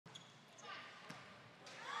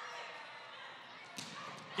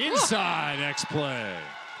Inside X play.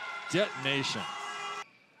 Detonation.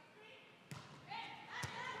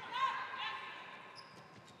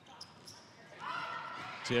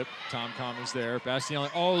 Tip, Tom is there. Bastianelli,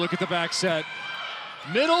 oh, look at the back set.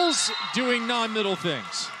 Middles doing non-middle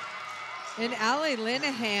things. And Alli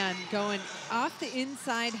Linnehan going off the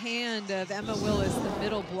inside hand of Emma Willis, the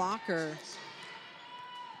middle blocker.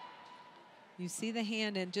 You see the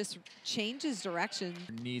hand and just changes direction.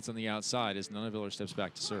 Needs on the outside as Nuneviller steps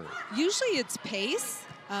back to serve. Usually it's pace.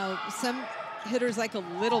 Some hitters like a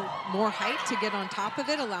little more height to get on top of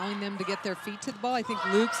it, allowing them to get their feet to the ball. I think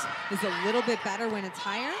Luke's is a little bit better when it's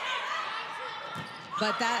higher.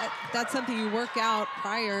 But that's something you work out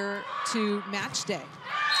prior to match day.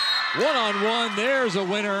 One-on-one, there's a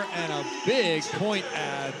winner and a big point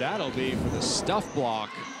add. That'll be for the stuff block.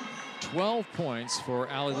 12 points for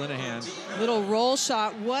Alli Linnehan. Little roll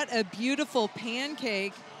shot, what a beautiful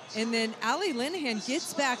pancake. And then Alli Linnehan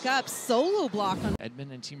gets back up, solo block on.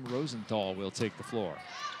 Edmund and Team Rosenthal will take the floor.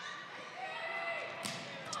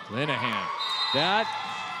 Linnehan, that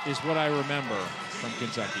is what I remember from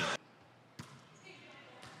Kentucky.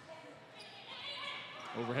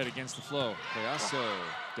 Overhead against the flow. Pedasso,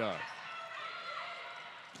 Doug.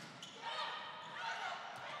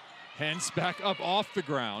 Hence back up off the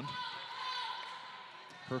ground.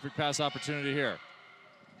 Perfect pass opportunity here.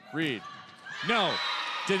 Reed, no,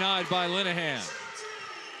 denied by Linnehan.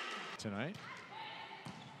 Tonight.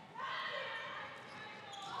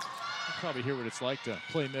 You'll probably hear what it's like to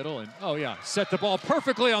play middle and, oh yeah, set the ball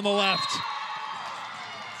perfectly on the left.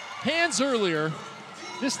 Hands earlier.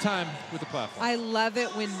 This time with the platform. I love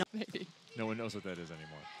it when no one knows what that is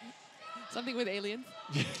anymore. Something with aliens?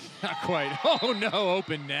 Not quite. Oh no,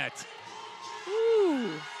 open net.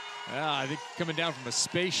 Ooh. Yeah, I think coming down from a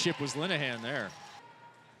spaceship was Linnehan there.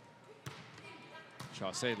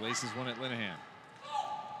 Chaussee laces one at Linnehan.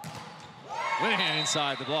 Linnehan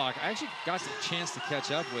inside the block. I actually got the chance to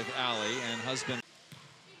catch up with Alli and husband.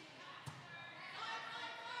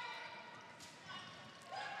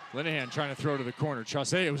 Linnehan trying to throw to the corner.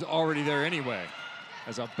 Chaussee was already there anyway.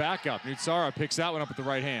 As a backup, Nutsara picks that one up with the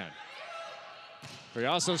right hand. He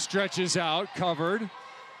also stretches out, covered.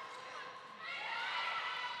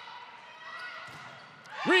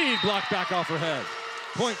 Reed blocked back off her head.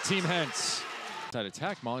 Point Team Hence. Side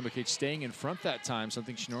attack, Molly McCage staying in front that time,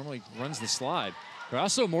 something she normally runs the slide. But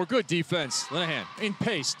also more good defense. Linnehan in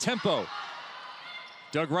pace, tempo.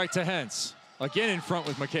 Dug right to Hence. Again in front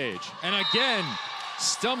with McCage. And again,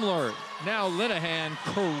 Stumler, now Linnehan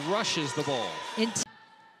crushes the ball.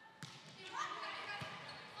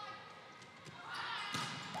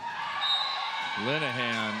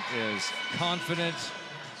 Linnehan is confident,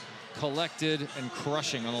 collected, and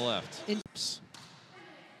crushing on the left.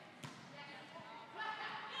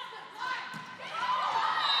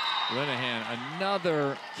 Linnehan,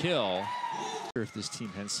 another kill. If this Team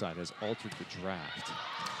Hence side has altered the draft.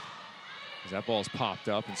 As that ball's popped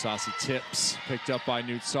up and Saucy tips, picked up by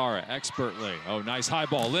Nutsara expertly. Oh, nice high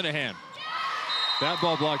ball, Linnehan. That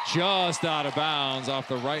ball blocked just out of bounds off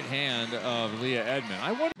the right hand of Leah Edmond.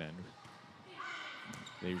 I wonder.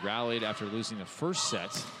 They rallied after losing the first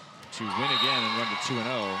set to win again and run to 2-0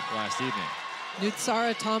 last evening.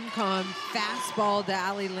 Nutsara Tomcom fastball to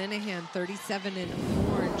Alli Linnehan, 37 in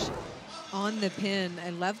orange on the pin.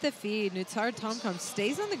 I love the feed. Nutsara Tomcom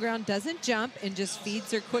stays on the ground, doesn't jump, and just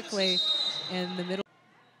feeds her quickly in the middle.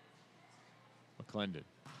 McClendon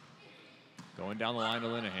going down the line to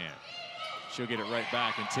Linnehan. She'll get it right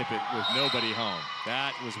back and tip it with nobody home.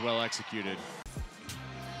 That was well executed.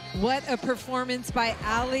 What a performance by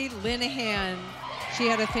Alli Linnehan. She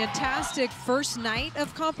had a fantastic first night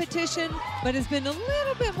of competition, but has been a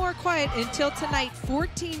little bit more quiet until tonight.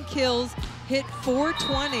 14 kills, hit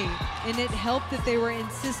 420, and it helped that they were in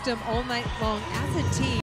system all night long as a team.